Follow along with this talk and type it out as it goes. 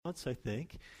months, I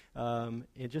think, and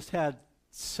just had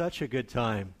such a good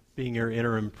time being your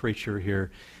interim preacher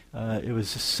here. It was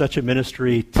such a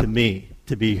ministry to me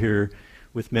to be here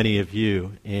with many of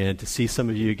you, and to see some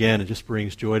of you again, it just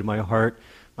brings joy to my heart.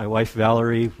 My wife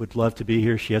Valerie would love to be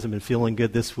here. She hasn't been feeling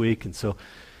good this week, and so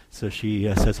she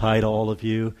says hi to all of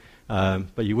you.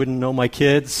 But you wouldn't know my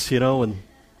kids, when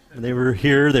they were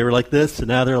here, they were like this, and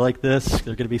now they're like this.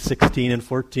 They're going to be 16 and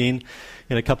 14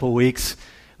 in a couple of weeks.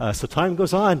 So time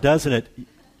goes on, doesn't it?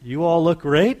 You all look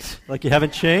great, like you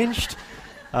haven't changed.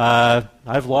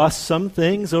 I've lost some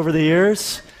things over the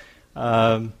years,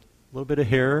 a little bit of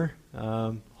hair.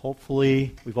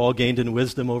 Hopefully, we've all gained in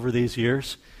wisdom over these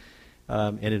years,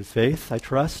 and in faith, I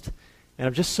trust. And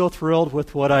I'm just so thrilled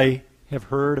with what I have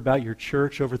heard about your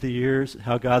church over the years,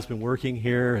 how God's been working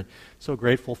here, and so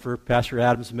grateful for Pastor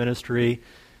Adam's ministry,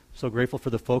 so grateful for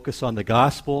the focus on the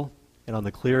gospel and on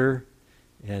the clear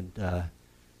and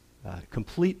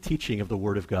complete teaching of the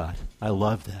Word of God. I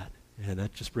love that, and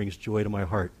that just brings joy to my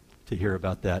heart to hear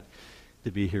about that, to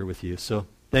be here with you. So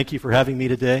thank you for having me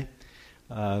today.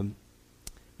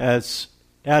 As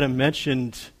Adam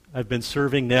mentioned, I've been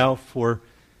serving now for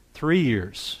 3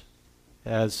 years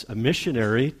as a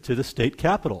missionary to the state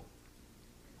capital.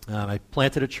 I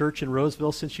planted a church in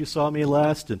Roseville since you saw me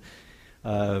last,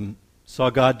 and saw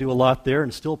God do a lot there,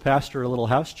 and still pastor a little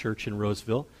house church in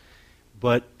Roseville.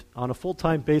 But on a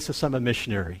full-time basis, I'm a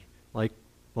missionary. Like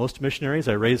most missionaries,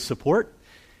 I raise support,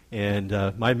 and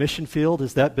my mission field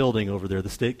is that building over there, the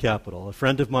state capitol. A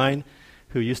friend of mine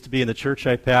who used to be in the church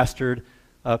I pastored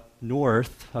up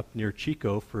north, up near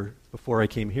Chico, before I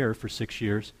came here for 6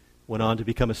 years, went on to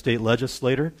become a state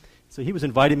legislator. So he was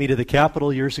inviting me to the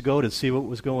Capitol years ago to see what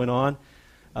was going on.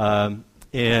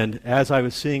 And as I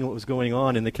was seeing what was going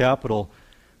on in the Capitol,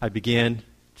 I began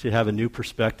to have a new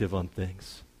perspective on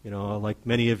things. Like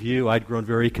many of you, I'd grown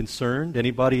very concerned.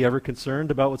 Anybody ever concerned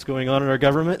about what's going on in our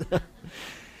government?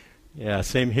 Yeah,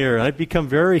 same here. I'd become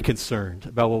very concerned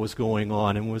about what was going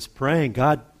on and was praying,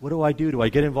 God, what do I do? Do I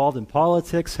get involved in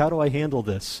politics? How do I handle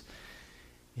this?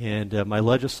 And my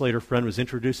legislator friend was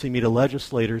introducing me to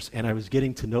legislators, and I was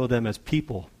getting to know them as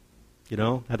people.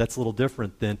 That's a little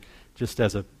different than just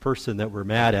as a person that we're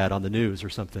mad at on the news or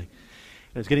something.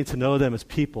 I was getting to know them as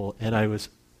people, and I was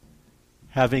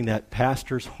having that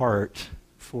pastor's heart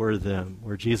for them,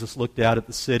 where Jesus looked out at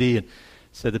the city and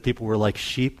said that people were like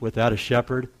sheep without a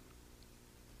shepherd.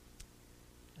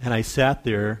 And I sat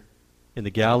there in the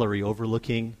gallery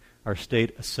overlooking our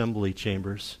state assembly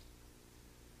chambers,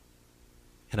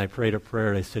 and I prayed a prayer,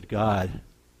 and I said, God,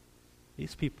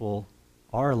 these people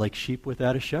are like sheep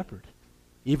without a shepherd.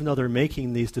 Even though they're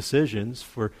making these decisions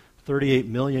for 38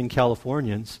 million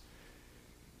Californians,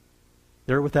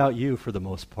 they're without you for the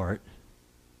most part.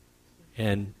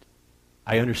 And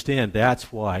I understand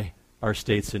that's why our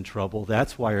state's in trouble.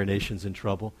 That's why our nation's in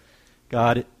trouble.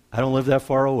 God, I don't live that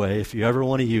far away. If you ever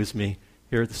want to use me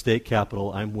here at the state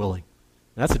capitol, I'm willing.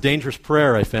 And that's a dangerous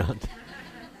prayer, I found,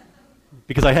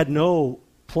 because I had no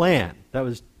plan. That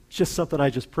was just something I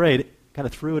just prayed. Kind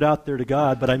of threw it out there to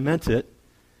God, but I meant it.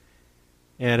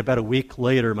 And about a week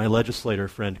later, my legislator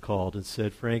friend called and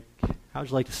said, Frank, how would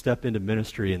you like to step into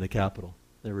ministry in the Capitol?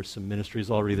 There were some ministries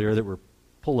already there that were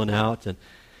pulling out, and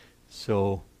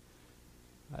so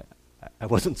I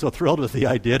wasn't so thrilled with the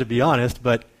idea, to be honest,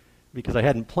 but because I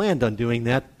hadn't planned on doing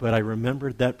that, but I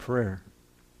remembered that prayer.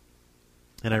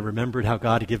 And I remembered how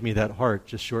God had given me that heart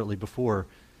just shortly before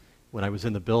when I was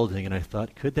in the building, and I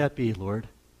thought, could that be, Lord,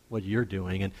 what you're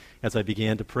doing? And as I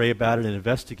began to pray about it and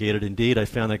investigate it, indeed, I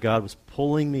found that God was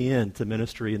pulling me into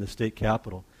ministry in the state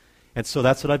capitol. And so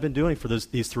that's what I've been doing for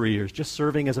these 3 years, just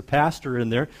serving as a pastor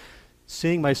in there,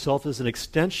 seeing myself as an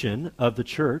extension of the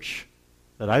church,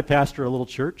 that I pastor a little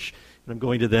church, and I'm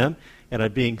going to them, and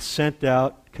I'm being sent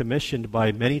out, commissioned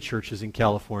by many churches in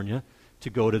California to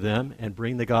go to them and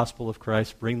bring the gospel of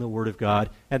Christ, bring the Word of God,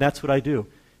 and that's what I do.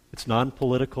 It's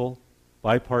non-political,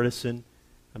 bipartisan.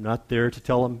 I'm not there to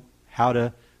tell them how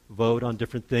to vote on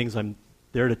different things. I'm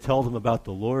there to tell them about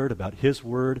the Lord, about His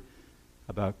Word,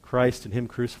 about Christ and Him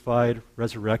crucified,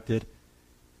 resurrected,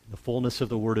 the fullness of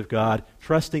the Word of God,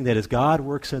 trusting that as God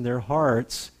works in their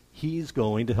hearts, He's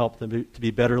going to help them to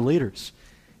be better leaders.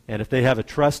 And if they have a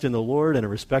trust in the Lord and a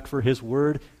respect for His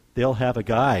Word, they'll have a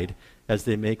guide as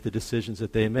they make the decisions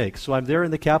that they make. So I'm there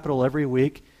in the Capitol every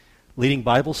week, leading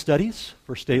Bible studies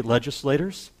for state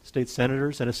legislators, state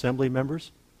senators, and assembly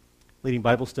members, leading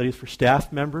Bible studies for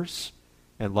staff members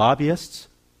and lobbyists,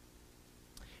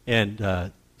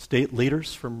 and state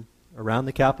leaders from around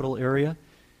the Capitol area,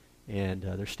 and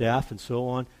their staff and so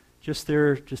on. Just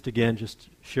there, just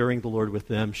sharing the Lord with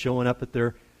them, showing up at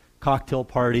their cocktail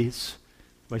parties,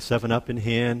 my 7-Up in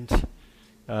hand.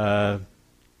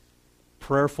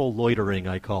 Prayerful loitering,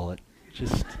 I call it.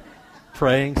 Just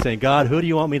praying, saying, God, who do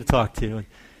you want me to talk to? And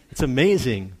it's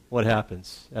amazing what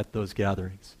happens at those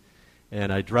gatherings.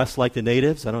 And I dress like the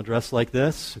natives. I don't dress like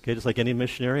this, okay, just like any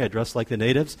missionary. I dress like the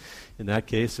natives. In that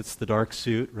case, it's the dark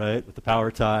suit, right, with the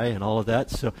power tie and all of that.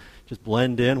 So just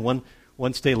blend in.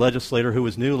 One state legislator who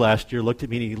was new last year looked at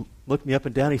me, and he looked me up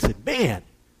and down. He said, man,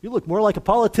 you look more like a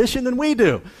politician than we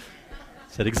do.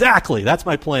 I said, exactly. That's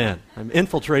my plan. I'm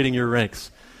infiltrating your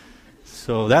ranks.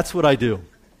 So that's what I do.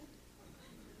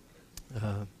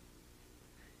 And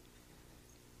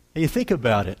you think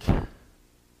about it.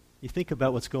 You think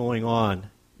about what's going on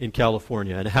in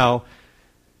California and how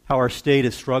our state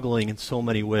is struggling in so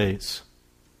many ways.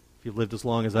 If you've lived as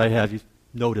long as I have, you've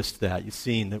noticed that. You've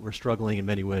seen that we're struggling in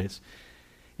many ways.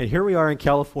 And here we are in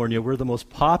California. We're the most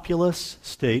populous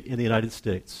state in the United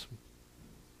States.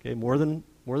 Okay, more than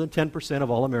 10% of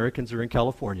all Americans are in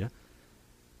California.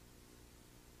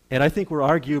 And I think we're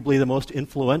arguably the most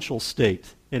influential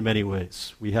state in many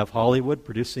ways. We have Hollywood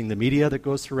producing the media that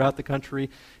goes throughout the country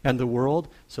and the world,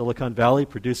 Silicon Valley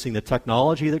producing the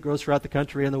technology that goes throughout the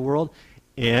country and the world,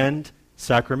 and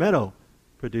Sacramento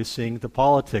producing the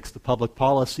politics, the public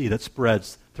policy that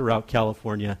spreads throughout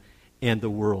California and the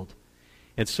world.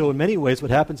 And so in many ways,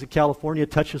 what happens in California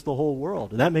touches the whole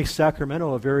world. And that makes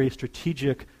Sacramento a very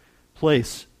strategic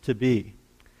place to be.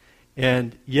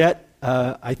 And yet,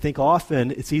 I think often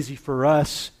it's easy for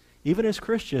us, even as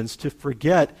Christians, to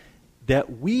forget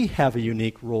that we have a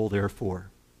unique role, therefore,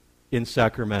 in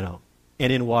Sacramento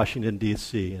and in Washington,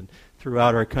 D.C., and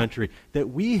throughout our country, that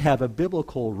we have a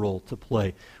biblical role to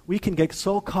play. We can get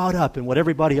so caught up in what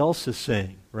everybody else is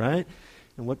saying, right?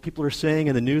 And what people are saying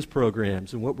in the news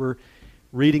programs and what we're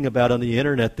reading about on the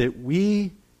internet, that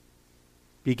we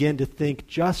begin to think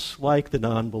just like the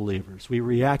non-believers. We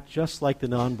react just like the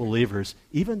non-believers,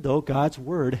 even though God's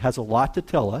Word has a lot to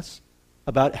tell us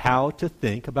about how to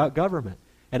think about government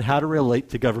and how to relate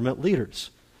to government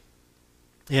leaders.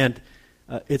 And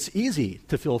it's easy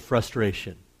to feel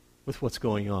frustration with what's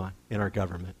going on in our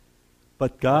government.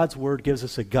 But God's Word gives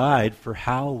us a guide for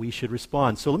how we should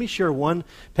respond. So let me share one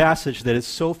passage that is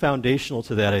so foundational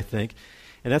to that, I think,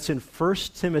 and that's in 1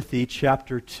 Timothy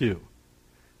chapter 2.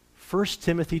 1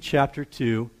 Timothy chapter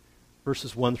 2,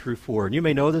 verses 1 through 4. And you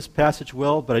may know this passage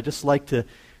well, but I just like to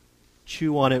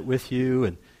chew on it with you.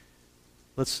 And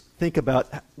let's think about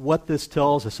what this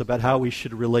tells us about how we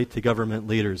should relate to government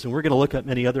leaders. And we're going to look at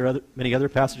many other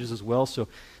passages as well. So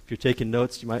if you're taking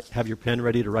notes, you might have your pen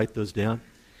ready to write those down.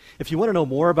 If you want to know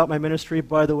more about my ministry,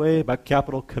 by the way, about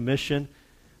Capital Commission,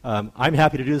 I'm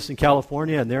happy to do this in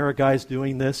California, and there are guys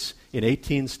doing this in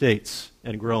 18 states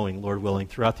and growing, Lord willing,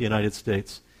 throughout the United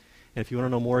States. And if you want to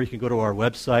know more, you can go to our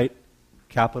website,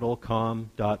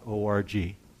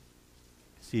 capitalcom.org.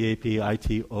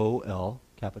 C-A-P-I-T-O-L,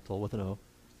 capital with an O,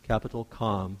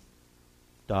 capitalcom.org.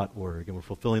 And we're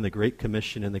fulfilling the Great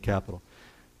Commission in the Capitol.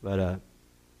 But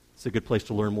it's a good place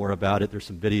to learn more about it. There's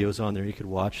some videos on there you could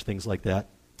watch, things like that.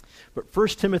 But 1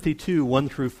 Timothy 2, 1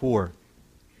 through 4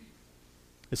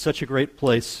 is such a great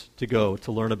place to go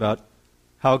to learn about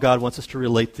how God wants us to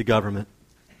relate to government.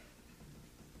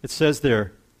 It says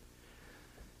there,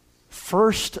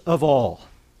 first of all,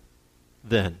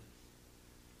 then,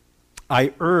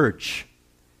 I urge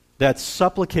that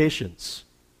supplications,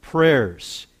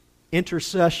 prayers,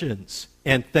 intercessions,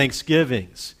 and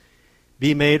thanksgivings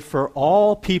be made for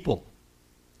all people,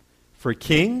 for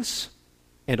kings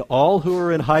and all who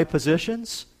are in high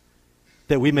positions,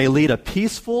 that we may lead a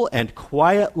peaceful and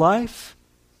quiet life,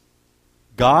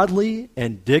 godly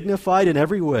and dignified in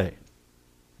every way.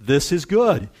 This is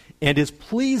good and is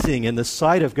pleasing in the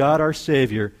sight of God our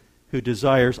Savior, who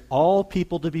desires all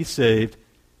people to be saved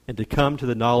and to come to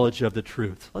the knowledge of the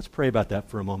truth. Let's pray about that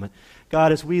for a moment.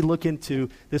 God, as we look into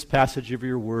this passage of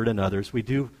your word and others, we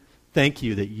do thank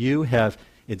you that you have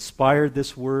inspired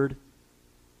this word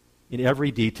in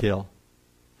every detail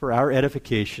for our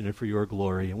edification and for your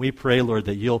glory. And we pray, Lord,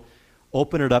 that you'll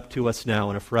open it up to us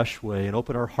now in a fresh way and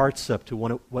open our hearts up to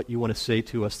what you want to say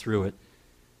to us through it.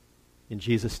 In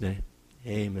Jesus' name.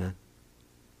 Amen.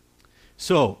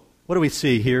 So, what do we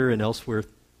see here and elsewhere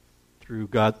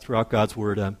throughout God's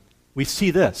Word? We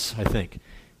see this, I think,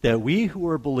 that we who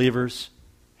are believers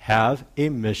have a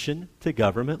mission to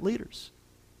government leaders.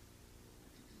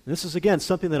 And this is, again,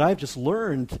 something that I've just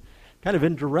learned kind of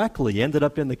indirectly, ended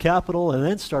up in the Capitol, and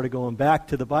then started going back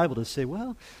to the Bible to say,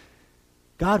 well,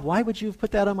 God, why would you have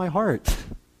put that on my heart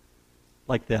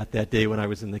like that day when I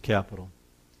was in the Capitol?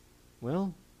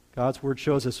 Well, God's Word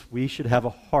shows us we should have a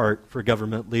heart for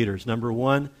government leaders. Number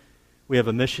one, we have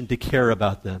a mission to care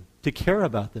about them. to care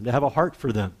about them, to have a heart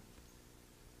for them.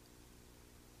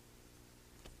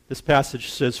 This passage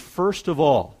says, first of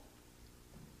all,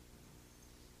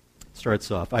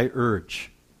 starts off, I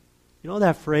urge. You know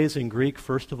that phrase in Greek,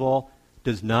 first of all,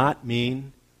 does not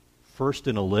mean first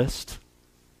in a list,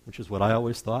 which is what I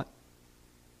always thought.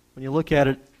 When you look at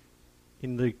it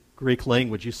in the Greek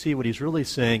language, you see what he's really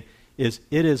saying is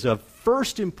it is of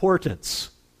first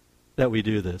importance that we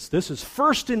do this. This is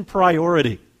first in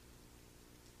priority.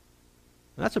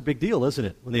 And that's a big deal, isn't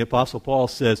it? When the Apostle Paul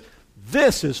says,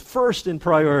 this is first in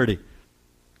priority.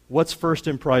 What's first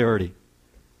in priority?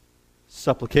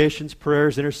 Supplications,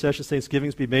 prayers, intercessions,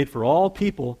 thanksgivings be made for all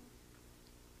people.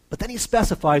 But then he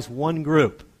specifies one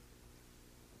group.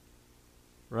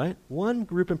 Right? One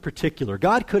group in particular.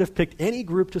 God could have picked any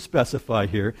group to specify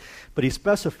here, but he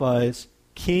specifies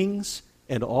kings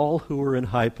and all who are in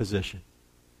high position.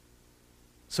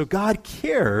 So God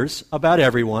cares about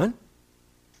everyone,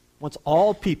 wants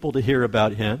all people to hear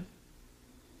about him.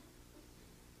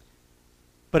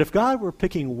 But if God were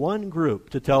picking one group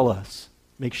to tell us,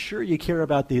 make sure you care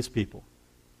about these people,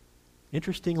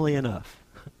 interestingly enough,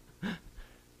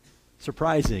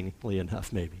 surprisingly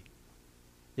enough maybe,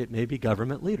 it may be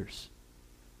government leaders.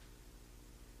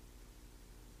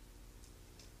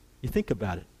 You think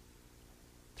about it.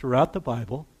 Throughout the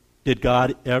Bible, did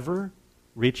God ever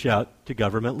reach out to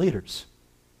government leaders?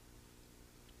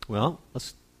 Well,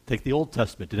 let's take the Old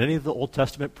Testament. Did any of the Old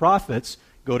Testament prophets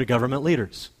go to government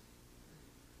leaders?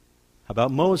 How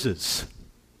about Moses?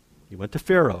 He went to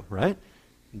Pharaoh, right?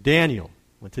 Daniel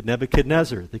went to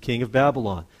Nebuchadnezzar, the king of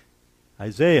Babylon.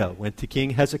 Isaiah went to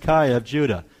King Hezekiah of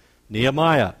Judah.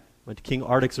 Nehemiah went to King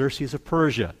Artaxerxes of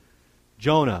Persia.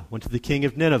 Jonah went to the king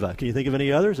of Nineveh. Can you think of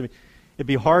any others? I mean, it'd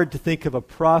be hard to think of a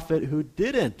prophet who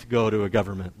didn't go to a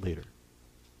government leader.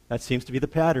 That seems to be the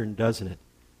pattern, doesn't it?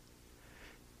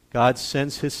 God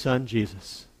sends his son,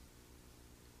 Jesus.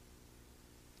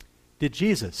 Did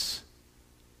Jesus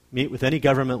meet with any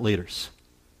government leaders?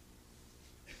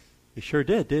 He sure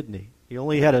did, didn't he? He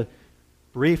only had a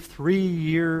brief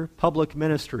 3-year public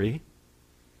ministry,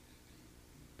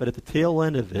 but at the tail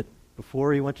end of it,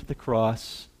 before he went to the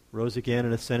cross, rose again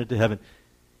and ascended to heaven,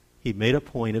 he made a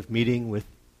point of meeting with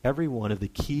every one of the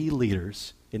key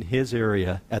leaders in his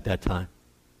area at that time.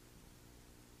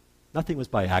 Nothing was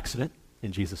by accident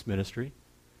in Jesus' ministry,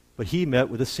 but he met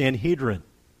with the Sanhedrin,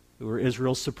 who were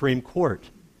Israel's supreme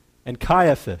court, and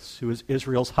Caiaphas, who was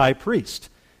Israel's high priest,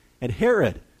 and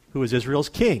Herod, who was Israel's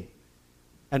king,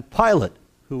 and Pilate,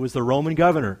 who was the Roman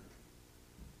governor.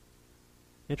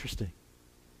 Interesting.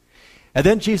 And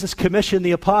then Jesus commissioned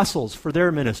the apostles for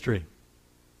their ministry.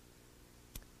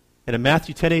 And in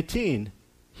Matthew 10:18,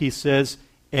 he says,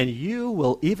 and you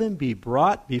will even be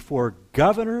brought before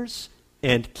governors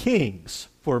and kings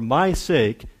for my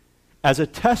sake as a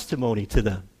testimony to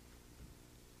them.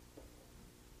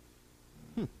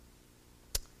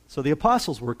 So the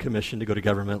apostles were commissioned to go to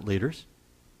government leaders.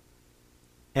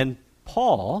 And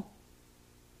Paul,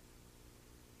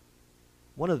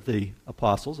 one of the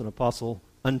apostles, an apostle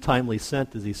untimely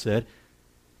sent, as he said,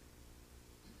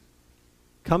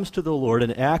 comes to the Lord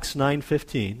in Acts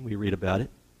 9:15. We read about it.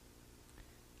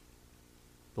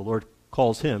 The Lord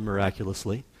calls him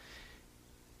miraculously.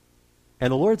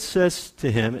 And the Lord says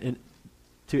to him,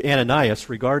 to Ananias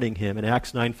regarding him in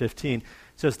Acts 9:15,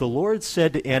 says, the Lord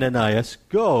said to Ananias,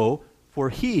 go, for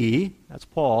he, that's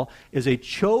Paul, is a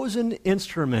chosen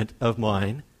instrument of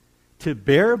mine to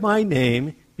bear my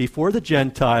name before the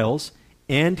Gentiles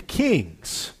and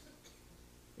kings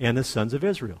and the sons of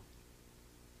Israel.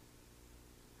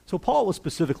 So Paul was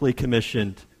specifically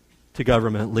commissioned to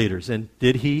government leaders. And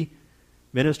did he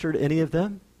minister to any of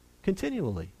them?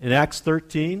 Continually. In Acts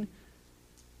 13,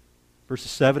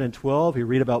 verses 7 and 12, we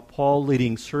read about Paul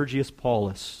leading Sergius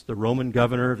Paulus, the Roman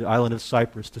governor of the island of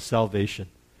Cyprus, to salvation.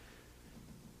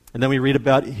 And then we read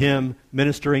about him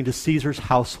ministering to Caesar's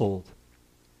household.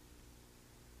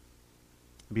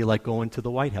 It'd be like going to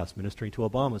the White House, ministering to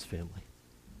Obama's family.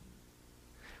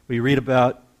 We read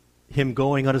about him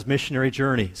going on his missionary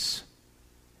journeys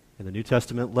in the New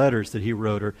Testament letters that he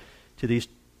wrote, or to these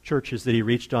churches that he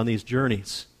reached on these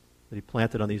journeys, that he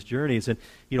planted on these journeys. And,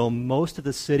 you know, most of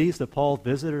the cities that Paul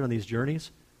visited on these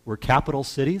journeys were capital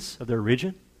cities of their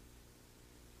region.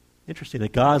 Interesting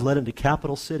that God led him to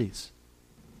capital cities.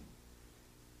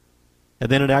 And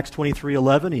then in Acts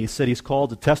 23:11, he said he's called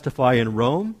to testify in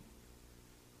Rome,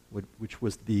 which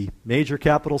was the major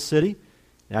capital city.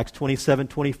 In Acts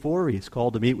 27:24, he's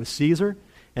called to meet with Caesar.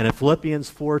 And in Philippians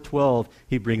 4:12,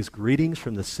 he brings greetings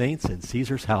from the saints in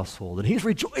Caesar's household. And he's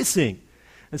rejoicing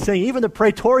and saying even the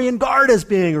Praetorian Guard is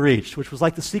being reached, which was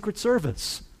like the Secret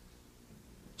Service.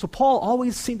 So Paul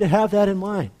always seemed to have that in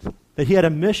mind, that he had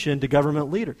a mission to government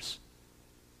leaders.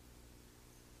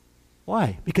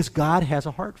 Why? Because God has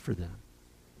a heart for them.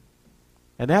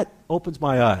 And that opens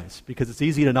my eyes, because it's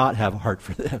easy to not have a heart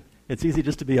for them. It's easy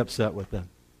just to be upset with them.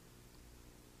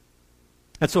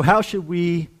 And so how should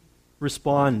we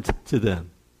respond to them?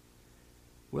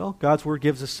 Well, God's Word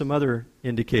gives us some other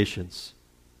indications.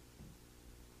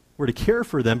 We're to care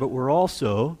for them, but we're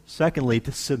also, secondly,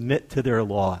 to submit to their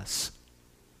laws.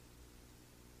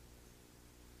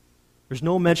 There's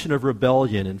no mention of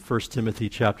rebellion in 1 Timothy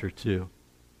chapter 2.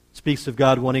 It speaks of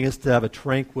God wanting us to have a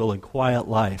tranquil and quiet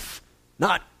life,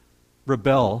 not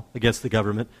rebel against the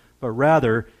government, but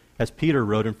rather, as Peter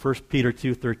wrote in 1 Peter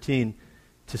 2:13,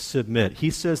 to submit. He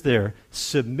says there,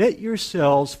 submit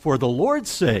yourselves for the Lord's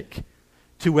sake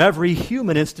to every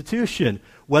human institution,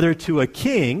 whether to a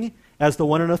king as the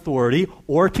one in authority,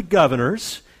 or to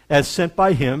governors as sent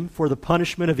by him for the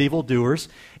punishment of evildoers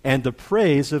and the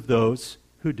praise of those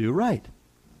who do right.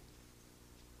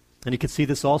 And you can see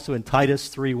this also in Titus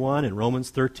 3:1 and Romans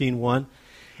 13:1.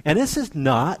 And this is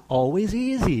not always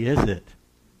easy, is it?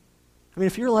 I mean,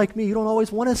 if you're like me, you don't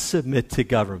always want to submit to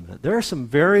government. There are some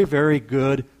very, very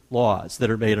good laws that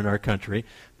are made in our country,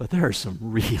 but there are some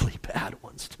really bad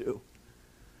ones too.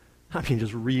 I mean,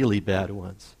 just really bad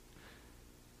ones.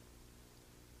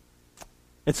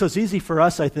 And so it's easy for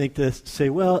us, I think, to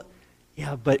say, well,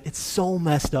 yeah, but it's so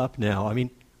messed up now. I mean,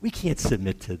 we can't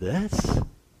submit to this.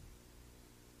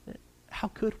 How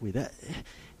could we?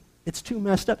 It's too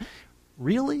messed up.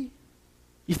 Really?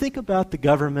 You think about the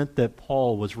government that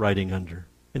Paul was writing under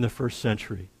in the first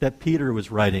century, that Peter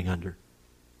was writing under.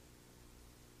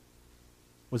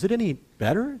 Was it any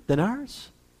better than ours?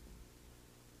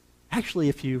 Actually,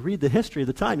 if you read the history of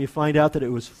the time, you find out that it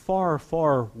was far,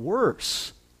 far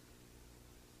worse.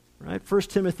 Right? 1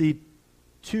 Timothy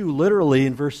 2, literally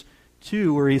in verse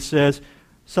 2, where he says,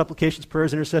 supplications,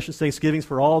 prayers, intercessions, thanksgivings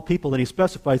for all people, and he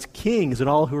specifies kings and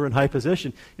all who are in high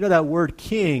position. You know, that word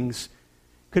kings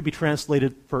could be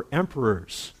translated for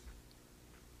emperors.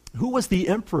 Who was the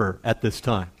emperor at this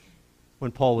time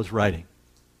when Paul was writing?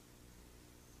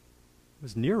 It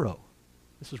was Nero.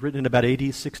 This was written in about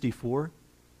AD 64.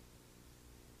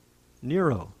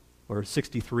 Nero, or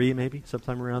 63 maybe,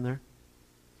 sometime around there.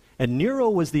 And Nero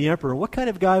was the emperor. What kind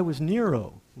of guy was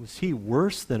Nero? Was he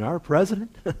worse than our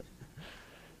president?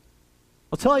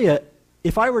 I'll tell you,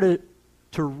 if I were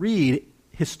to read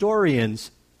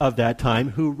historians of that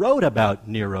time who wrote about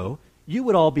Nero, you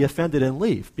would all be offended and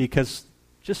leave, because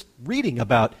just reading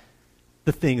about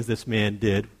the things this man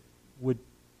did would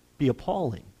be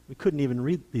appalling. We couldn't even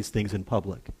read these things in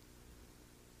public.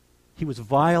 He was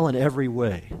vile in every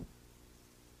way.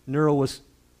 Nero was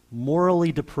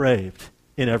morally depraved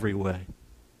in every way.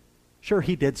 Sure,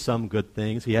 he did some good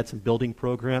things. He had some building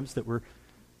programs that were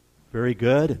very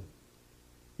good.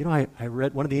 You know, I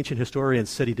read, one of the ancient historians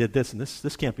said he did this, and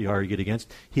this can't be argued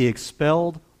against. He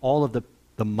expelled all of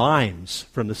the mimes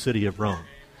from the city of Rome.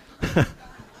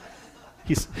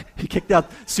 He kicked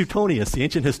out Suetonius, the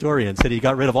ancient historian, said he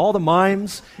got rid of all the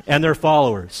mimes and their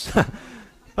followers. Well,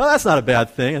 that's not a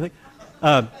bad thing, I think.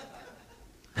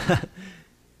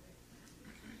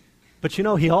 But you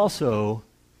know, he also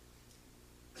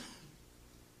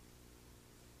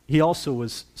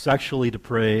was sexually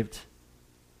depraved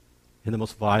in the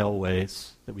most vile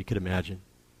ways that we could imagine.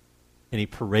 And he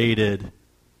paraded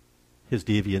his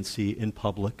deviancy in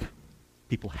public.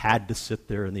 People had to sit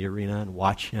there in the arena and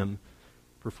watch him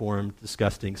perform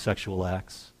disgusting sexual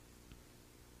acts.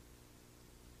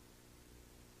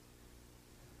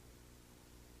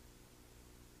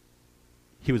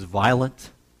 He was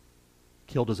violent,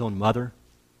 killed his own mother,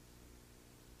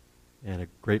 and a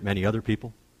great many other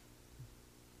people.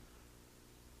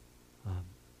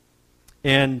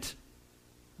 And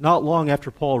not long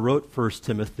after Paul wrote 1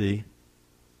 Timothy,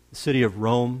 the city of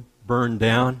Rome burned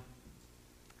down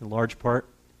in large part.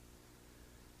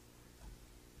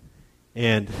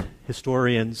 And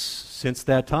historians since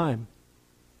that time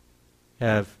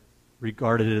have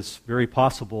regarded it as very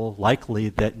possible, likely,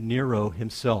 that Nero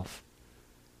himself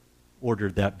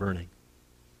ordered that burning.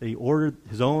 That he ordered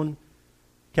his own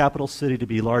capital city to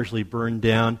be largely burned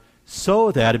down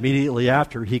so that immediately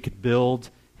after he could build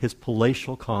his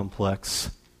palatial complex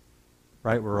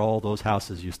right where all those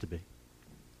houses used to be.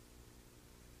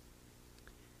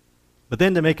 But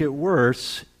then to make it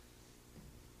worse,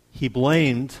 he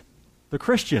blamed the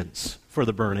Christians for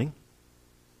the burning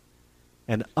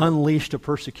and unleashed a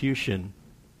persecution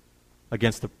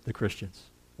against the Christians,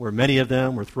 where many of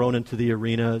them were thrown into the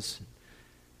arenas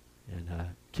and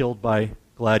killed by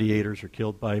gladiators or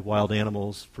killed by wild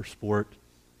animals for sport.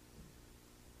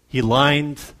 He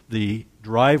lined the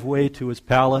driveway to his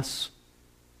palace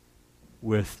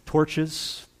with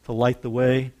torches to light the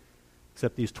way,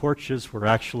 except these torches were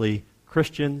actually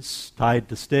Christians tied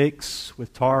to stakes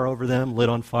with tar over them, lit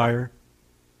on fire.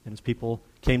 And as people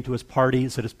came to his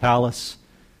parties at his palace,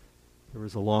 there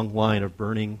was a long line of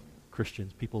burning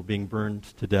Christians, people being burned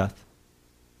to death.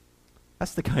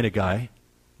 That's the kind of guy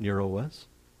Nero was.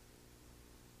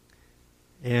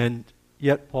 And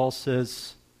yet Paul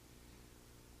says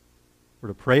we're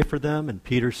to pray for them, and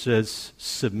Peter says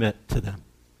submit to them.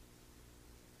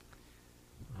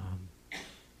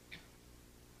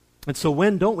 And so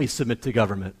when don't we submit to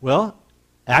government? Well,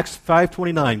 Acts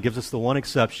 5:29 gives us the one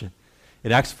exception.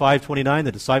 In Acts 5:29,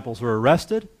 the disciples were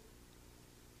arrested,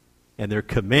 and they're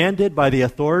commanded by the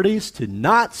authorities to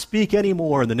not speak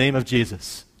anymore in the name of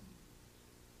Jesus.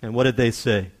 And what did they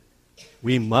say?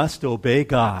 We must obey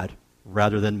God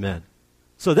rather than men.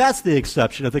 So that's the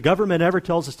exception. If the government ever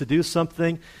tells us to do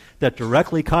something that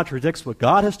directly contradicts what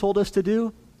God has told us to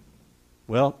do,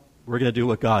 well, we're going to do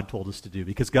what God told us to do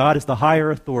because God is the higher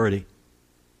authority.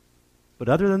 But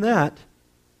other than that,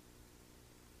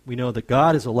 we know that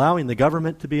God is allowing the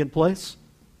government to be in place,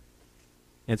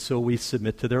 and so we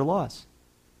submit to their laws,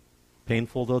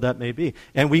 painful though that may be.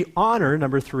 And we honor,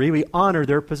 number 3, we honor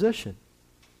their position.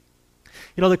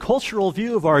 You know, the cultural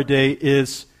view of our day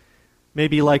is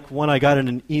maybe like one I got in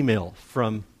an email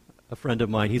from a friend of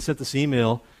mine. He sent this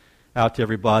email out to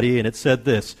everybody, and it said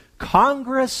this: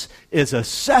 Congress is a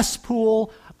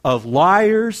cesspool of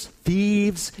liars,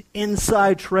 thieves,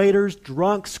 inside traders,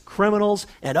 drunks, criminals,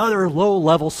 and other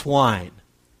low-level swine.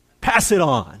 Pass it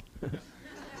on.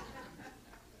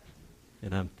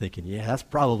 And I'm thinking, yeah, that's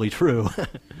probably true.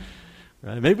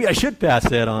 Right? Maybe I should pass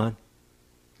that on.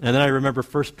 And then I remember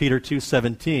 1 Peter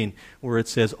 2:17, where it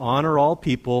says, honor all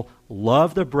people,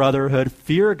 love the brotherhood,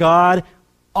 fear God,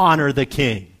 honor the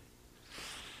king.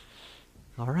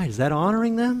 All right, is that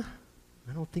honoring them?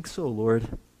 I don't think so, Lord.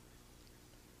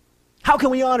 How can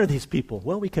we honor these people?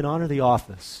 Well, we can honor the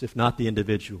office, if not the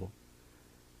individual,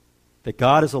 that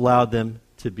God has allowed them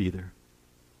to be there.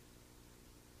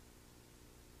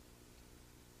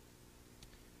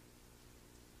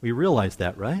 We realize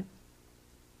that, right?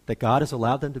 That God has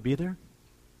allowed them to be there?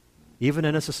 Even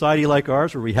in a society like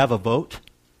ours where we have a vote,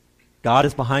 God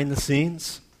is behind the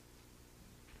scenes.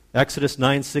 Exodus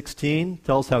 9:16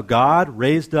 tells how God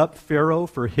raised up Pharaoh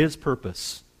for his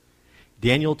purpose.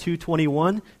 Daniel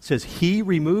 2:21 says he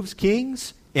removes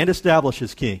kings and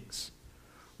establishes kings.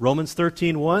 Romans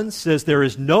 13:1 says there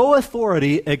is no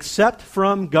authority except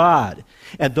from God,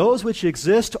 and those which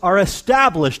exist are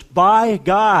established by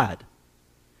God.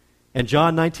 And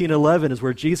John 19:11 is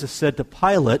where Jesus said to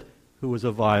Pilate, who was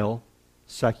a vile,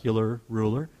 secular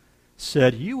ruler,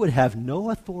 said, you would have no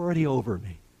authority over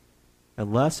me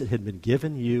unless it had been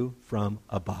given you from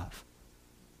above.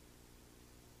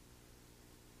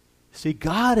 See,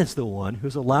 God is the one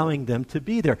who's allowing them to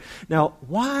be there. Now,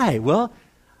 why? Well,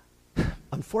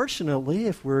 unfortunately,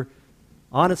 if we're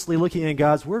honestly looking at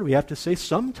God's Word, we have to say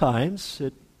sometimes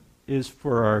it is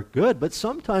for our good, but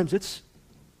sometimes it's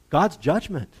God's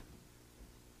judgment.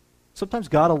 Sometimes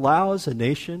God allows a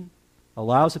nation,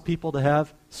 allows a people to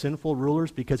have sinful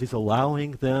rulers because He's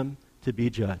allowing them to be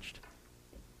judged.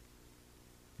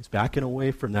 He's backing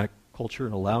away from that culture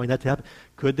and allowing that to happen.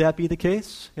 Could that be the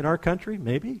case in our country?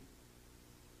 Maybe.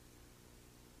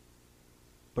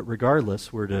 But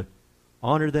regardless, we're to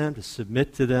honor them, to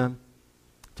submit to them,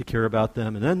 to care about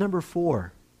them. And then number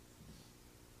 4,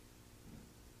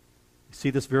 you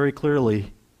see this very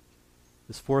clearly,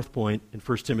 this 4th point in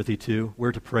 1 Timothy 2,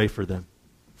 we're to pray for them.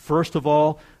 First of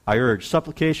all, I urge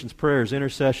supplications, prayers,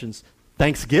 intercessions,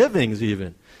 thanksgivings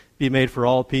even, be made for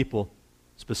all people,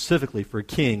 specifically for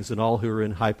kings and all who are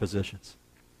in high positions.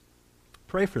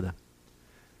 Pray for them.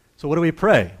 So what do we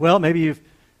pray? Well, maybe you've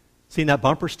seen that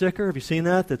bumper sticker? Have you seen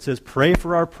that? That says, pray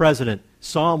for our president.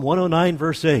 Psalm 109,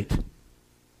 verse 8. And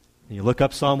you look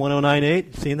up Psalm 109:8.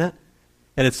 You seen that?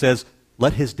 And it says,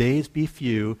 let his days be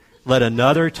few. Let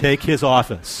another take his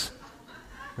office.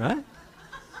 Right?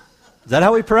 Is that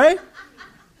how we pray?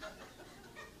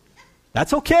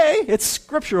 That's okay. It's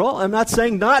scriptural. I'm not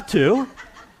saying not to.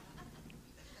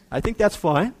 I think that's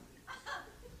fine.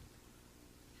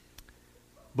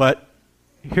 But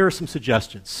here are some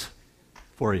suggestions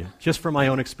for you, just from my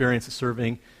own experience of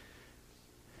serving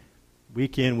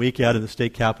week in, week out in the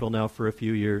state capitol now for a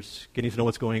few years, getting to know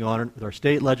what's going on with our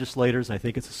state legislators. I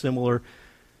think it's a similar,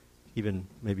 even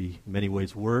maybe in many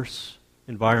ways worse,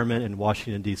 environment in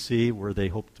Washington, D.C., where they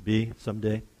hope to be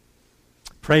someday.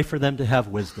 Pray for them to have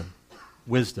wisdom.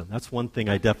 Wisdom, that's one thing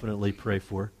I definitely pray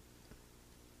for.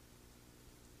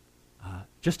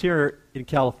 Just here in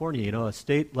California, a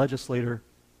state legislator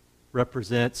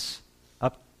represents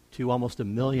up to almost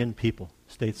 1 million people.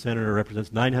 State senator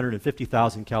represents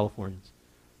 950,000 Californians.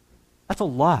 That's a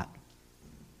lot.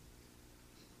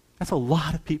 That's a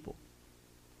lot of people.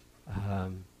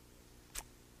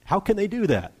 How can they do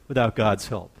that without God's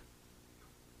help?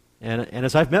 And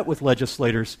as I've met with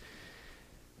legislators,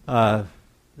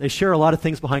 they share a lot of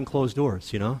things behind closed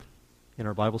doors, in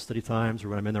our Bible study times or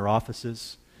when I'm in their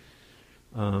offices.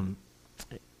 And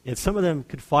some of them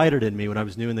confided in me when I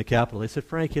was new in the Capitol. They said,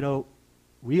 Frank,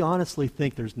 we honestly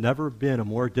think there's never been a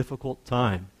more difficult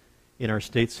time in our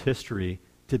state's history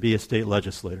to be a state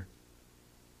legislator.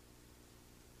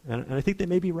 And I think they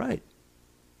may be right.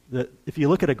 That if you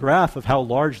look at a graph of how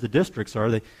large the districts are,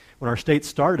 when our state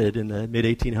started in the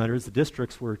mid-1800s, the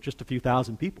districts were just a few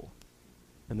thousand people.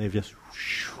 And they've just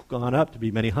gone up to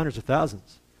be many hundreds of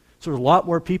thousands. So there's a lot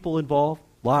more people involved,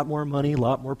 a lot more money, a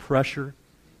lot more pressure,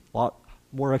 a lot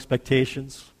more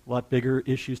expectations, a lot bigger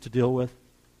issues to deal with.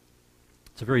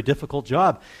 It's a very difficult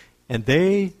job. And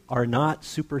they are not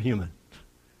superhuman.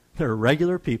 They're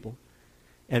regular people.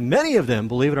 And many of them,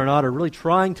 believe it or not, are really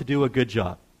trying to do a good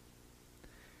job.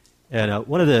 And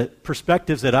one of the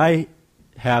perspectives that I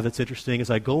have that's interesting is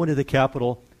I go into the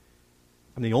Capitol.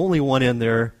 I'm the only one in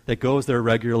there that goes there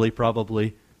regularly,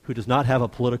 probably, who does not have a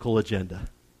political agenda.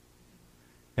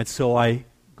 And so I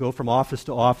go from office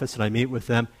to office and I meet with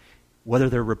them, whether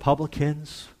they're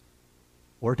Republicans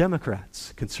or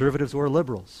Democrats, conservatives or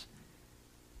liberals.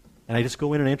 And I just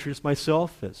go in and introduce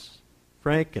myself as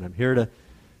Frank, and I'm here to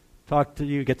talk to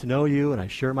you, get to know you, and I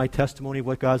share my testimony of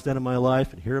what God's done in my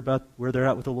life and hear about where they're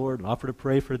at with the Lord and offer to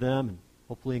pray for them and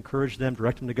hopefully encourage them,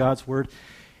 direct them to God's Word.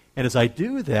 And as I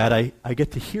do that, I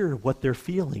get to hear what they're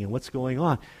feeling and what's going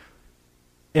on.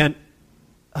 And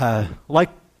like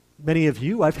many of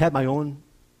you, I've had my own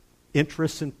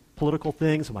interests in political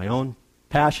things, my own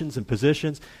passions and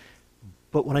positions.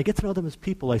 But when I get to know them as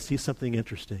people, I see something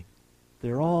interesting.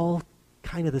 They're all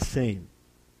kind of the same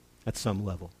at some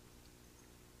level.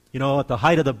 At the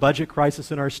height of the budget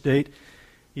crisis in our state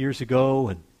years ago,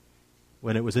 and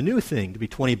when it was a new thing to be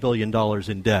 $20 billion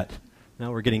in debt,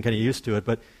 now we're getting kind of used to it,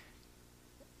 but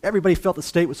everybody felt the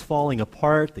state was falling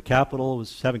apart. The Capitol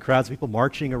was having crowds of people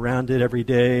marching around it every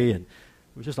day, and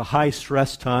it was just a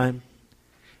high-stress time.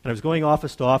 And I was going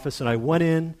office to office, and I went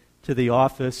in to the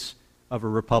office of a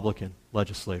Republican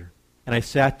legislator, and I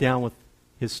sat down with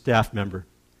his staff member.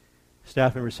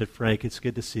 Staff member said, Frank, it's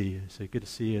good to see you. I said, good to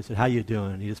see you. I said, how you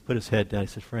doing? And he just put his head down. He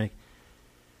said, Frank,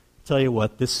 I'll tell you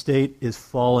what, this state is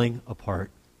falling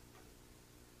apart.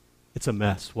 It's a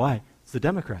mess. Why? It's the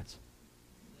Democrats.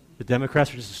 The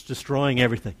Democrats are just destroying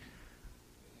everything.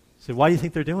 I said, why do you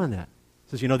think they're doing that?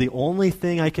 He says, the only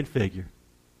thing I can figure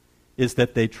is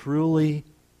that they truly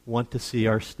want to see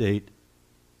our state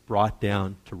brought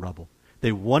down to rubble.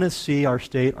 They want to see our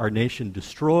state, our nation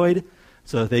destroyed,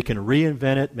 so that they can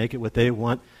reinvent it, make it what they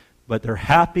want. But they're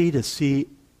happy to see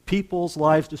people's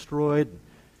lives destroyed,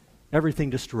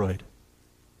 everything destroyed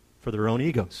for their own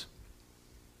egos.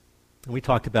 And we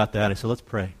talked about that. I said, let's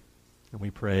pray. And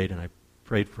we prayed, and I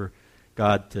prayed for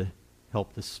God to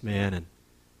help this man and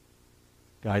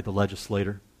guide the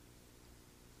legislator.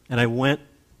 And I went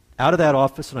out of that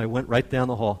office, and I went right down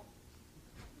the hall,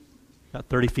 about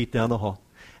 30 feet down the hall.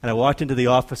 And I walked into the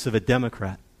office of a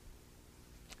Democrat.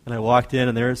 And I walked in,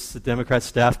 and there's the Democrat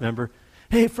staff member.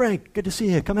 Hey, Frank, good to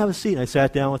see you. Come have a seat. And I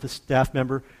sat down with the staff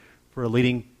member for a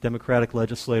leading Democratic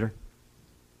legislator.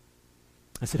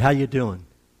 I said, how you doing?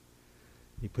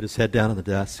 He put his head down on the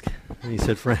desk, and he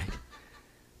said, Frank,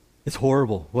 it's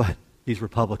horrible. What? These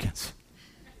Republicans.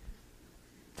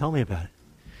 Tell me about it.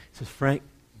 He says, Frank,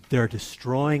 they're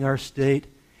destroying our state,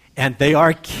 and they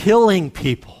are killing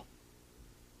people.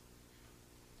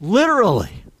 Literally.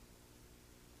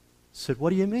 I said,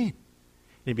 what do you mean?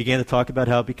 And he began to talk about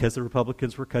how because the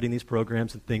Republicans were cutting these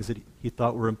programs and things that he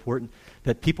thought were important,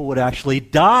 that people would actually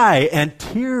die, and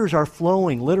tears are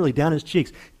flowing literally down his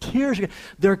cheeks.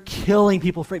 They're killing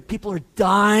people. People are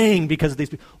dying because of these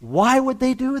people. Why would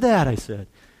they do that? I said.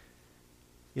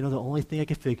 The only thing I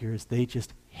could figure is they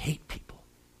just hate people.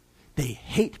 They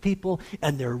hate people,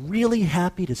 and they're really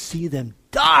happy to see them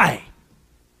die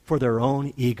for their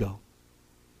own ego,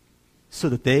 so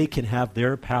that they can have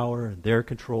their power and their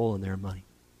control and their money.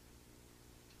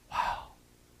 Wow.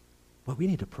 Well, we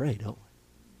need to pray, don't we?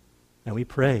 And we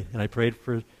prayed. And I prayed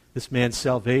for this man's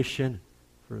salvation,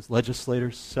 for his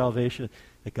legislators' salvation,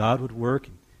 that God would work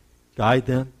and guide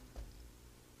them.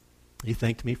 He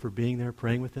thanked me for being there,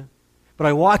 praying with him. But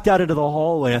I walked out into the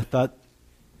hallway and I thought,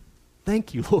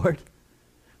 thank you, Lord,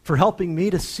 for helping me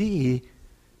to see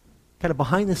kind of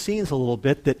behind the scenes a little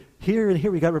bit, that here and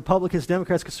here we got Republicans,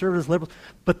 Democrats, conservatives, liberals,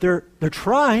 but they're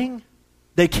trying,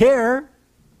 they care,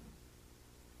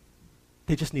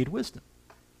 they just need wisdom.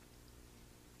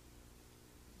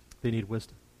 They need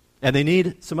wisdom. And they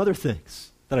need some other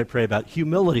things that I pray about.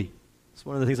 Humility. It's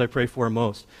one of the things I pray for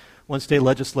most. One state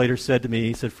legislator said to me,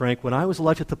 he said, Frank, when I was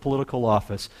elected to political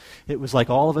office, it was like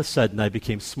all of a sudden I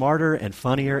became smarter and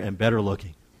funnier and better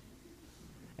looking.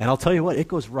 And I'll tell you what, it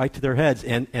goes right to their heads,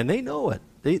 and they know it.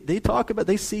 They talk about it,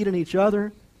 they see it in each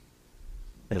other.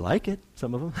 They like it,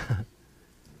 some of them.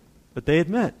 But they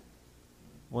admit.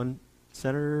 One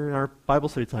senator in our Bible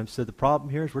study time said the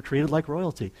problem here is we're treated like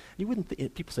royalty. You wouldn't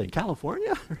people say, in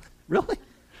California? Really?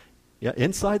 Yeah,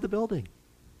 inside the building.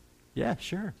 Yeah,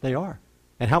 sure, they are.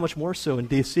 And how much more so in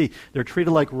D.C.? They're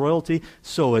treated like royalty,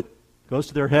 so it goes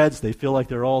to their heads. They feel like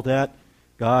they're all that.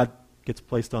 God gets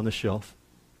placed on the shelf.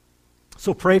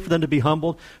 So pray for them to be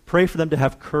humbled. Pray for them to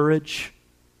have courage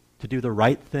to do the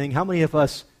right thing. How many of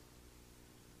us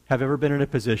have ever been in a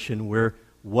position where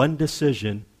one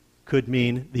decision could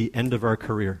mean the end of our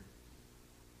career?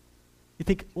 You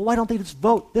think, well, why don't they just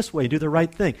vote this way, do the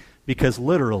right thing? Because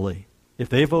literally, if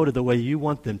they voted the way you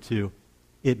want them to,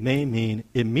 it may mean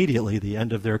immediately the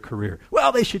end of their career.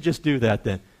 Well, they should just do that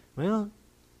then. Well,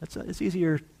 it's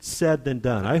easier said than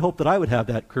done. I hope that I would have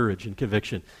that courage and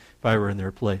conviction if I were in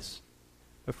their place.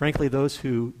 But frankly, those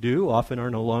who do often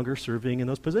are no longer serving in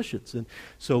those positions. And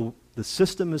so the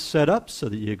system is set up so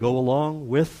that you go along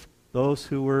with those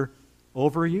who are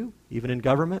over you, even in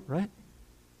government, right?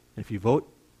 And if you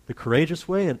vote the courageous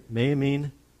way, it may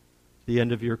mean the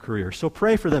end of your career. So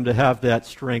pray for them to have that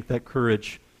strength, that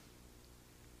courage,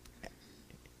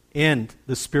 and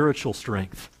the spiritual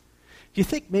strength. Do you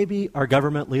think maybe our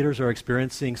government leaders are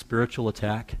experiencing spiritual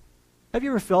attack? Have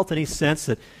you ever felt any sense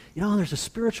that, there's a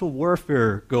spiritual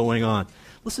warfare going on?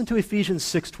 Listen to Ephesians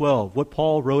 6:12, what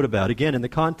Paul wrote about. Again, in the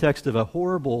context of a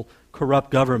horrible,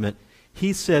 corrupt government,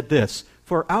 he said this,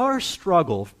 for our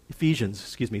struggle, Ephesians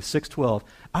 6:12,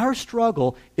 our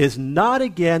struggle is not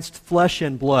against flesh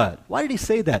and blood. Why did he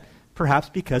say that? Perhaps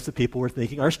because the people were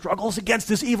thinking our struggle is against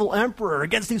this evil emperor,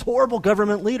 against these horrible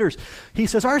government leaders. He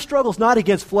says our struggle is not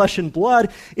against flesh and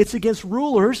blood. It's against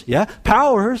rulers,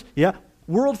 powers,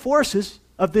 world forces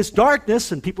of this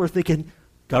darkness. And people are thinking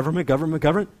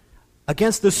government,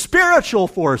 against the spiritual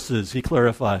forces, he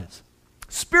clarifies.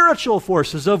 Spiritual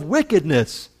forces of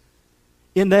wickedness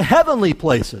in the heavenly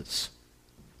places.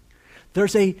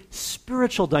 There's a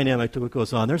spiritual dynamic to what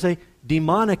goes on. There's a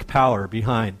demonic power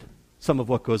behind some of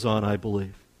what goes on, I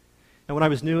believe. And when I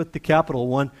was new at the Capitol,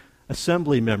 one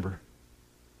assembly member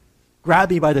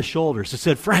grabbed me by the shoulders and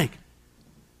said, Frank,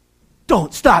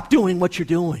 don't stop doing what you're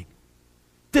doing.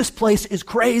 This place is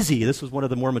crazy. This was one of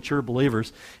the more mature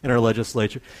believers in our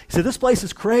legislature. He said, this place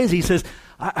is crazy. He says,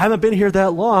 I haven't been here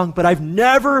that long, but I've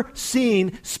never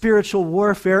seen spiritual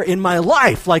warfare in my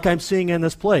life like I'm seeing in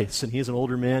this place. And he's an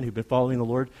older man who'd been following the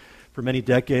Lord for many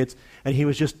decades, and he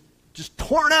was just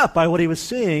torn up by what he was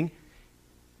seeing,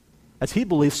 as he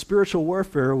believed spiritual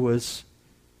warfare was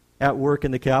at work in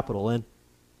the Capitol. And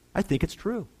I think it's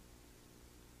true.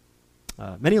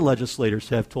 Many legislators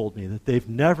have told me that they've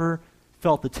never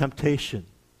felt the temptation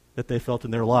that they felt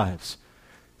in their lives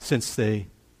since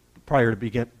prior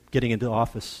to getting into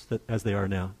office as they are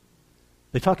now.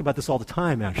 They talk about this all the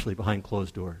time, actually, behind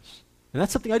closed doors. And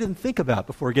that's something I didn't think about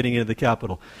before getting into the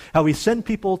Capitol. How we send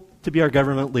people to be our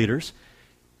government leaders.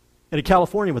 And in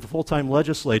California, with a full-time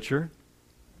legislature,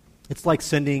 it's like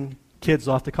sending kids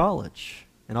off to college.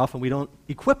 And often we don't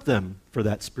equip them for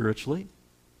that spiritually,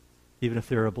 even if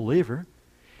they're a believer.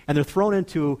 And they're thrown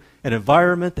into an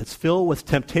environment that's filled with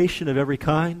temptation of every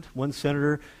kind. One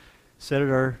senator said at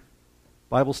our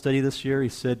Bible study this year, he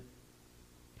says,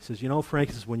 Frank,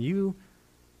 he says, when you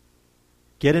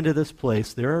get into this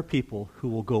place, there are people who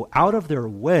will go out of their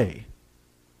way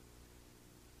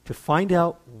to find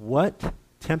out what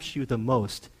tempts you the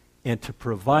most and to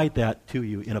provide that to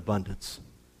you in abundance.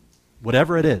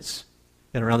 Whatever it is.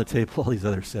 And around the table, all these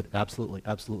others said, absolutely,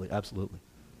 absolutely, absolutely.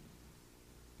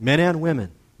 Men and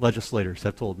women, legislators,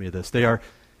 have told me this. They are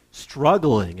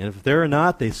struggling, and if they're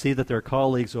not, they see that their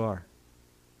colleagues are.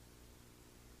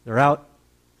 They're out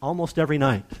almost every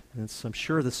night, and it's, I'm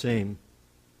sure, the same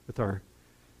with our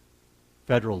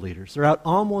federal leaders. They're out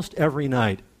almost every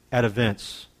night at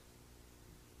events,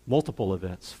 multiple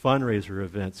events, fundraiser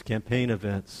events, campaign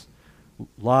events,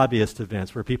 lobbyist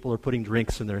events where people are putting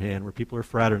drinks in their hand, where people are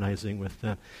fraternizing with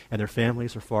them, and their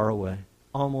families are far away,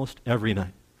 almost every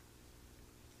night.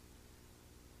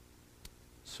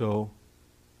 So,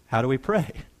 how do we pray?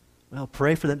 Well,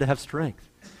 pray for them to have strength.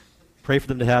 Pray for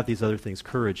them to have these other things: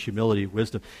 courage, humility,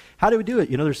 wisdom. How do we do it?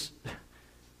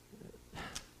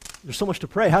 There's so much to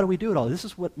pray. How do we do it all? This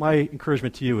is what my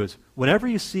encouragement to you is. Whenever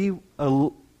you see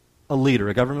a leader,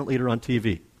 a government leader on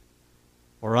TV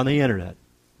or on the internet,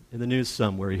 in the news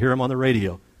somewhere, you hear them on the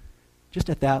radio, just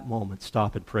at that moment,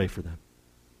 stop and pray for them.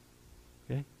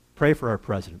 Okay? Pray for our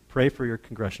president. Pray for your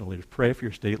congressional leaders. Pray for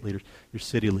your state leaders, your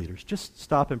city leaders. Just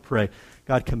stop and pray.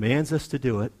 God commands us to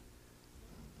do it.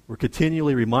 We're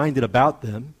continually reminded about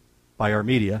them by our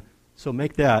media, so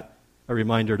make that a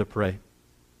reminder to pray.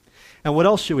 And what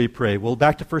else should we pray? Well,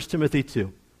 back to 1 Timothy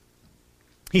 2.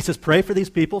 He says, pray for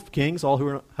these people, kings, all who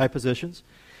are in high positions.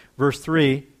 Verse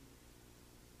 3,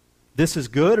 this is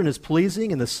good and is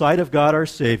pleasing in the sight of God our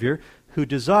Savior, who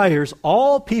desires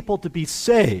all people to be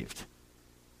saved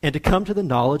and to come to the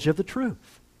knowledge of the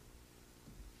truth.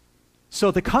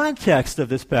 So the context of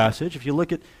this passage, if you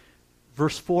look at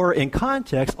verse 4 in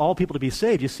context, all people to be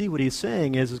saved, you see what he's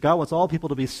saying is God wants all people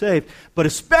to be saved, but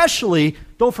especially,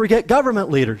 don't forget government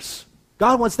leaders.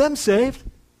 God wants them saved.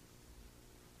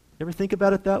 Ever think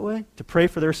about it that way? To pray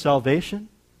for their salvation?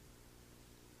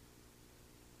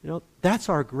 That's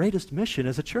our greatest mission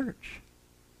as a church.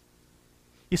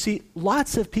 You see,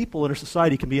 lots of people in our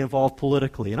society can be involved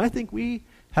politically, and I think we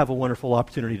have a wonderful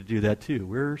opportunity to do that too.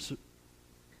 We're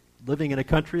living in a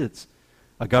country that's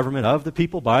a government of the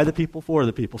people, by the people, for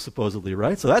the people, supposedly,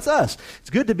 right? So that's us. It's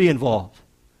good to be involved.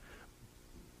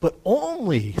 But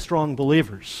only strong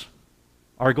believers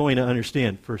are going to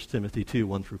understand 1 Timothy 2,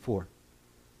 1 through 4.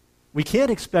 We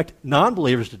can't expect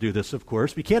non-believers to do this, of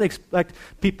course. We can't expect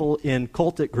people in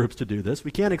cultic groups to do this.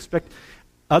 We can't expect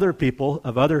other people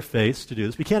of other faiths to do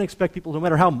this. We can't expect people, no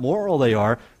matter how moral they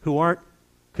are, who aren't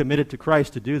committed to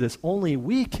Christ to do this. Only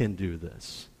we can do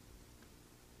this.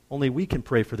 Only we can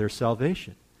pray for their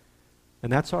salvation.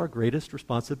 And that's our greatest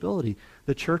responsibility.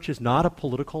 The church is not a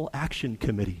political action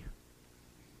committee.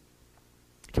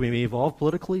 Can we be involved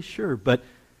politically? Sure, but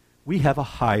we have a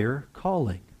higher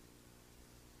calling.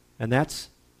 And that's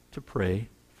to pray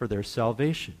for their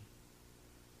salvation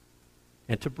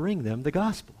and to bring them the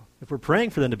gospel. If we're praying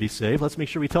for them to be saved, let's make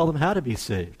sure we tell them how to be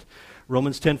saved.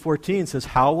 Romans 10:14 says,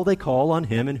 how will they call on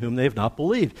him in whom they have not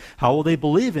believed? How will they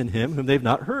believe in him whom they've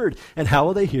not heard? And how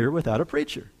will they hear without a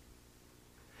preacher?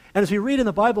 And as we read in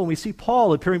the Bible and we see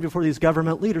Paul appearing before these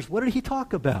government leaders, what did he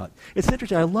talk about? It's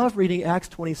interesting. I love reading Acts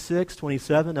 26,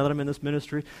 27, now that I'm in this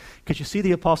ministry, because you see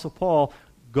the Apostle Paul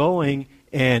going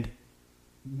and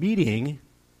meeting,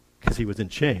 because he was in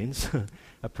chains,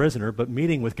 a prisoner, but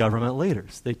meeting with government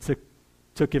leaders. They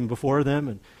took him before them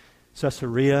in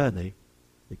Caesarea, and the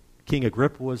King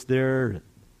Agrippa was there,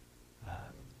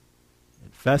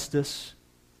 and Festus,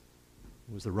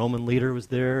 who was the Roman leader, was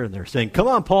there, and they're saying, come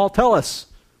on, Paul, tell us,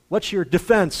 what's your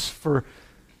defense for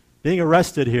being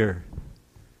arrested here?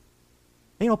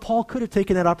 And, Paul could have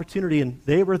taken that opportunity, and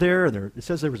they were there, and it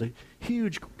says there was a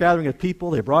huge gathering of people.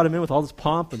 They brought him in with all this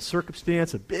pomp and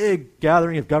circumstance, a big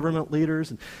gathering of government leaders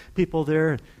and people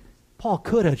there. And Paul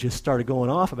could have just started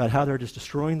going off about how they're just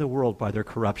destroying the world by their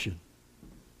corruption.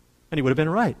 And he would have been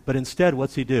right. But instead,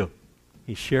 what's he do?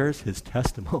 He shares his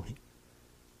testimony.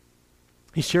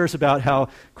 He shares about how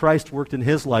Christ worked in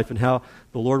his life and how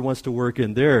the Lord wants to work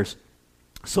in theirs.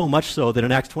 So much so that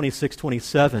in Acts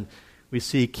 26:27, we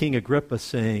see King Agrippa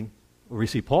saying, or we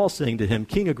see Paul saying to him,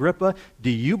 King Agrippa, do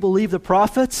you believe the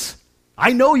prophets?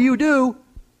 I know you do.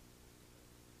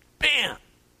 Bam!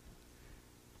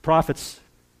 Prophets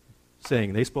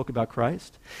saying they spoke about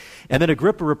Christ. And then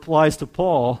Agrippa replies to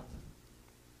Paul,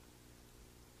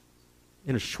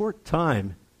 in a short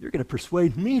time, you're going to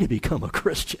persuade me to become a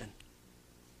Christian,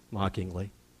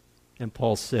 mockingly. And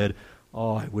Paul said,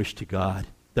 oh, I wish to God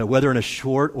that whether in a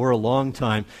short or a long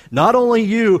time, not only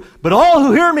you, but all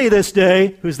who hear me this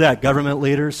day, who's that? Government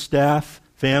leaders, staff,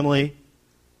 family,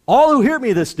 all who hear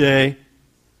me this day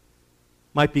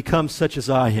might become such as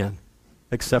I am,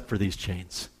 except for these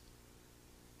chains.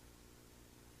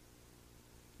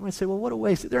 You might say, well, what a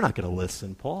waste. They're not going to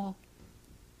listen, Paul.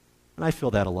 And I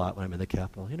feel that a lot when I'm in the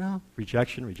Capitol.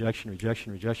 Rejection.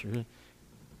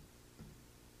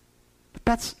 But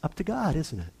that's up to God,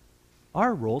 isn't it?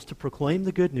 Our role is to proclaim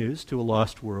the good news to a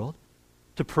lost world,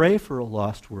 to pray for a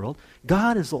lost world.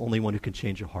 God is the only one who can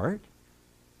change a heart.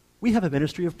 We have a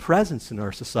ministry of presence in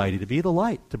our society to be the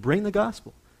light, to bring the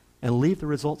gospel, and leave the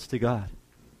results to God.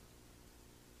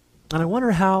 And I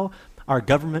wonder how our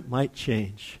government might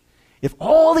change if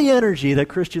all the energy that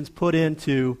Christians put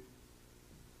into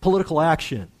political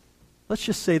action, let's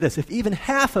just say this, if even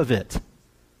half of it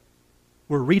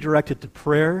were redirected to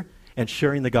prayer and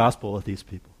sharing the gospel with these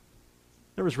people.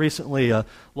 There was recently a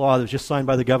law that was just signed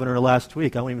by the governor last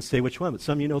week. I won't even say which one, but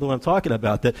some of you know the one I'm talking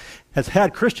about, that has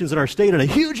had Christians in our state in a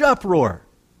huge uproar.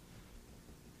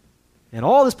 And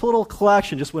all this political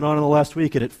action just went on in the last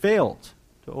week, and it failed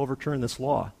to overturn this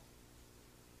law.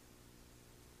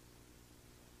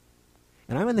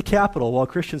 And I'm in the Capitol while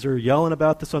Christians are yelling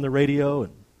about this on the radio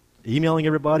and emailing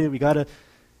everybody. We got to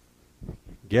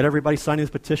get everybody signing these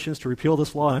petitions to repeal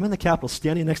this law. And I'm in the Capitol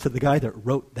standing next to the guy that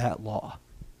wrote that law.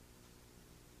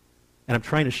 And I'm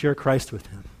trying to share Christ with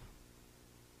him.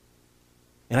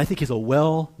 And I think he's a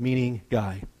well-meaning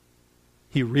guy.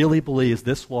 He really believes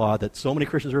this law that so many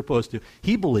Christians are opposed to,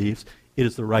 he believes it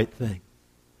is the right thing.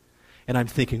 And I'm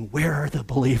thinking, where are the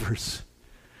believers?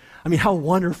 I mean, how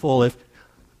wonderful if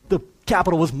the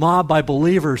Capitol was mobbed by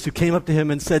believers who came up to him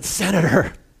and said,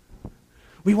 Senator,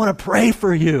 we want to pray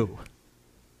for you.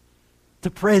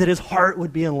 To pray that his heart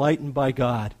would be enlightened by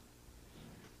God.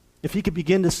 If he could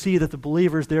begin to see that the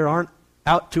believers there aren't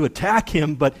out to attack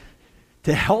him, but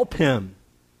to help him.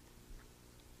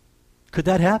 Could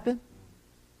that happen?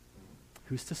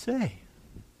 Who's to say?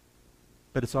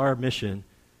 But it's our mission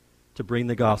to bring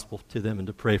the gospel to them and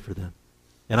to pray for them.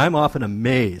 And I'm often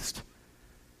amazed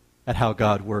at how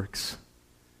God works.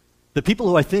 The people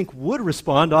who I think would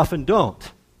respond often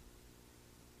don't.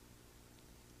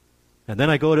 And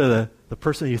then I go to the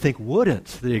person you think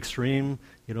wouldn't, the extreme,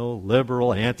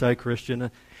 liberal, anti-Christian,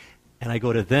 and I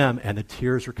go to them, and the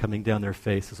tears are coming down their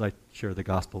face as I share the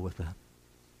gospel with them.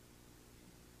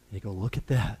 And you go, look at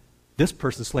that. This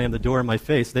person slammed the door in my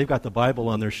face. They've got the Bible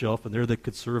on their shelf, and they're the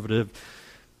conservative,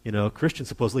 Christian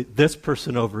supposedly. This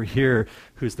person over here,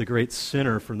 who's the great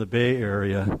sinner from the Bay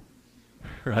Area,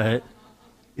 right,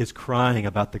 is crying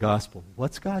about the gospel.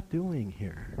 What's God doing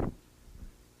here?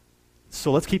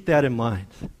 So let's keep that in mind,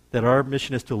 that our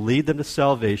mission is to lead them to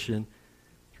salvation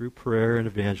through prayer and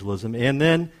evangelism, and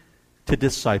then to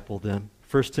disciple them.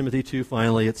 1 Timothy 2,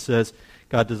 finally, it says,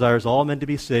 God desires all men to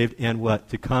be saved and what?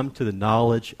 To come to the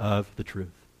knowledge of the truth.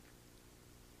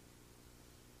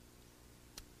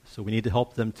 So we need to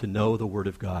help them to know the Word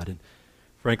of God. And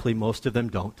frankly, most of them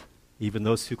don't, even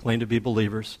those who claim to be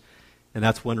believers. And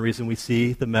that's one reason we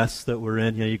see the mess that we're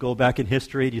in. You go back in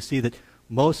history and you see that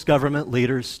most government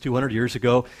leaders 200 years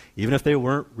ago, even if they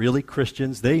weren't really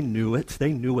Christians, they knew it.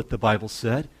 They knew what the Bible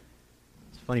said.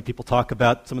 It's funny, people talk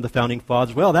about some of the founding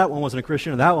fathers. Well, that one wasn't a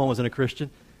Christian and that one wasn't a Christian.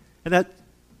 And that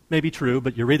may be true,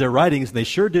 but you read their writings and they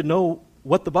sure did know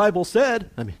what the Bible said.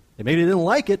 I mean, they maybe didn't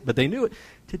like it, but they knew it.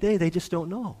 Today, they just don't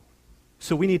know.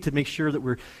 So we need to make sure that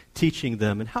we're teaching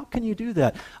them. And how can you do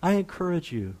that? I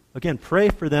encourage you. Again, pray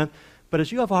for them. But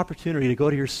as you have opportunity to go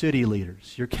to your city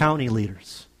leaders, your county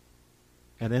leaders,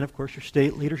 and then, of course, your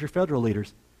state leaders, your federal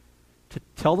leaders, to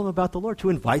tell them about the Lord, to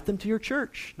invite them to your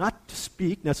church. Not to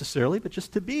speak necessarily, but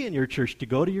just to be in your church, to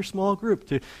go to your small group.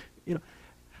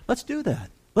 Let's do that.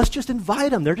 Let's just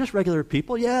invite them. They're just regular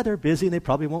people. Yeah, they're busy and they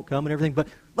probably won't come and everything, but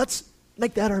let's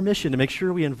make that our mission, to make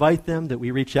sure we invite them, that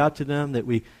we reach out to them, that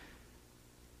we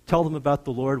tell them about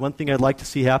the Lord. One thing I'd like to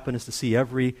see happen is to see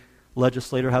every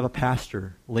legislator have a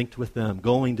pastor linked with them,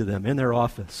 going to them in their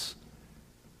office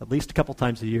at least a couple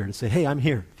times a year to say, hey, I'm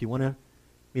here. If you want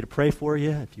me to pray for you,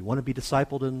 if you want to be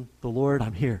discipled in the Lord,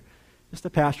 I'm here. Just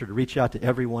a pastor to reach out to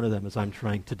every one of them as I'm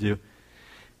trying to do.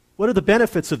 What are the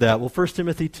benefits of that? Well, 1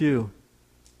 Timothy 2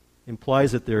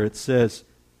 implies it there. It says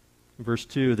in verse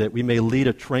 2 that we may lead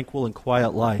a tranquil and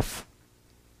quiet life.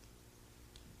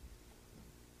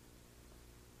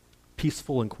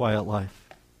 Peaceful and quiet life.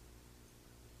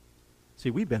 See,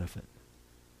 we benefit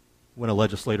when a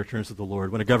legislator turns to the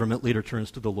Lord, when a government leader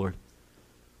turns to the Lord.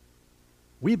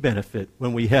 We benefit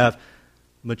when we have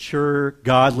mature,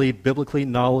 godly, biblically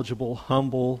knowledgeable,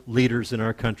 humble leaders in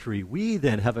our country. We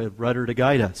then have a rudder to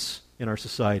guide us in our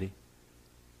society.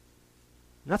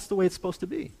 And that's the way it's supposed to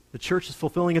be. The church is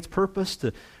fulfilling its purpose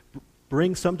to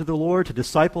bring some to the Lord, to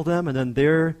disciple them, and then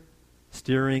they're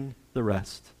steering the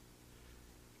rest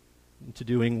into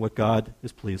doing what God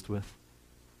is pleased with.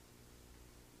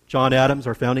 John Adams,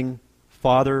 our founding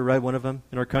father, right, one of them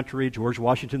in our country, George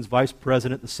Washington's vice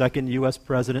president, the second U.S.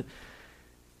 president,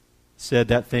 said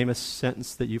that famous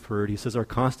sentence that you've heard. He says, our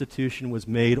Constitution was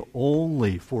made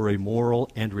only for a moral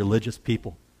and religious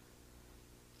people.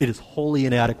 It is wholly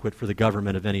inadequate for the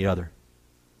government of any other.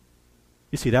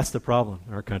 You see, that's the problem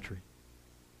in our country.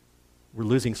 We're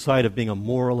losing sight of being a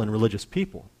moral and religious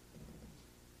people.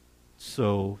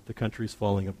 So the country's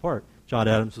falling apart. John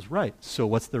Adams was right. So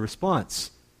what's the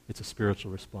response? It's a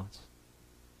spiritual response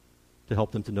to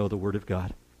help them to know the Word of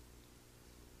God.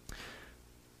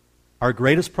 Our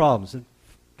greatest problems, in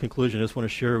conclusion, I just want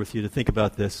to share with you to think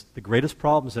about this. The greatest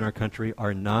problems in our country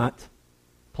are not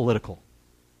political.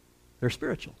 They're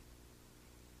spiritual.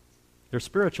 They're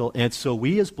spiritual, and so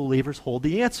we as believers hold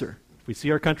the answer. If we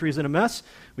see our country is in a mess,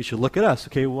 we should look at us.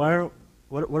 Okay, what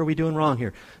are we doing wrong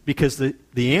here? Because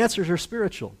the answers are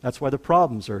spiritual. That's why the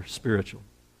problems are spiritual.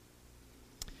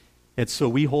 And so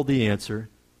we hold the answer.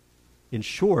 In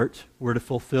short, we're to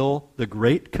fulfill the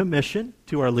Great Commission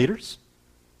to our leaders.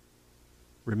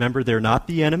 Remember, they're not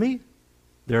the enemy.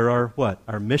 They're our what?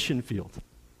 Our mission field.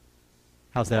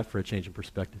 How's that for a change in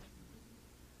perspective?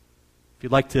 If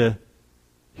you'd like to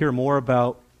hear more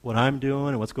about what I'm doing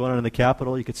and what's going on in the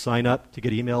Capitol, you could sign up to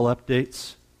get email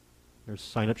updates. There's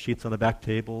sign-up sheets on the back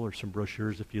table or some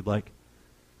brochures if you'd like.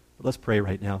 But let's pray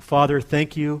right now. Father,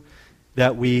 thank you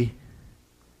that we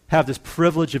have this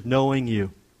privilege of knowing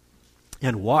you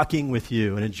and walking with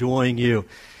you and enjoying you.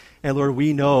 And Lord,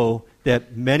 we know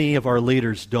that many of our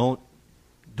leaders don't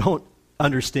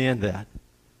understand that.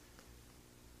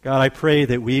 God, I pray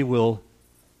that we will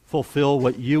fulfill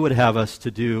what you would have us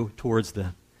to do towards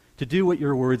them, to do what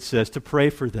your word says, to pray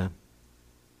for them.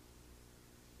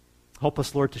 Help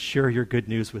us, Lord, to share your good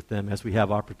news with them as we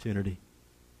have opportunity.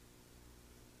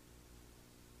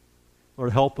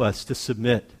 Lord, help us to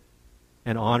submit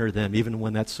and honor them even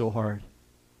when that's so hard,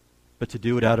 but to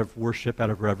do it out of worship, out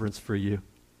of reverence for you.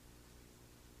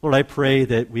 Lord, I pray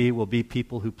that we will be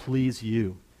people who please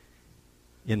you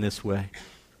in this way,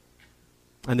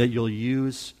 and that you'll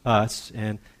use us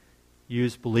and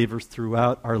use believers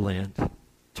throughout our land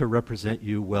to represent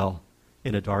you well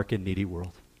in a dark and needy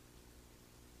world.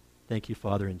 Thank you,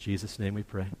 Father. In Jesus' name we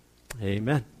pray.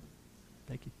 Amen.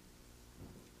 Thank you.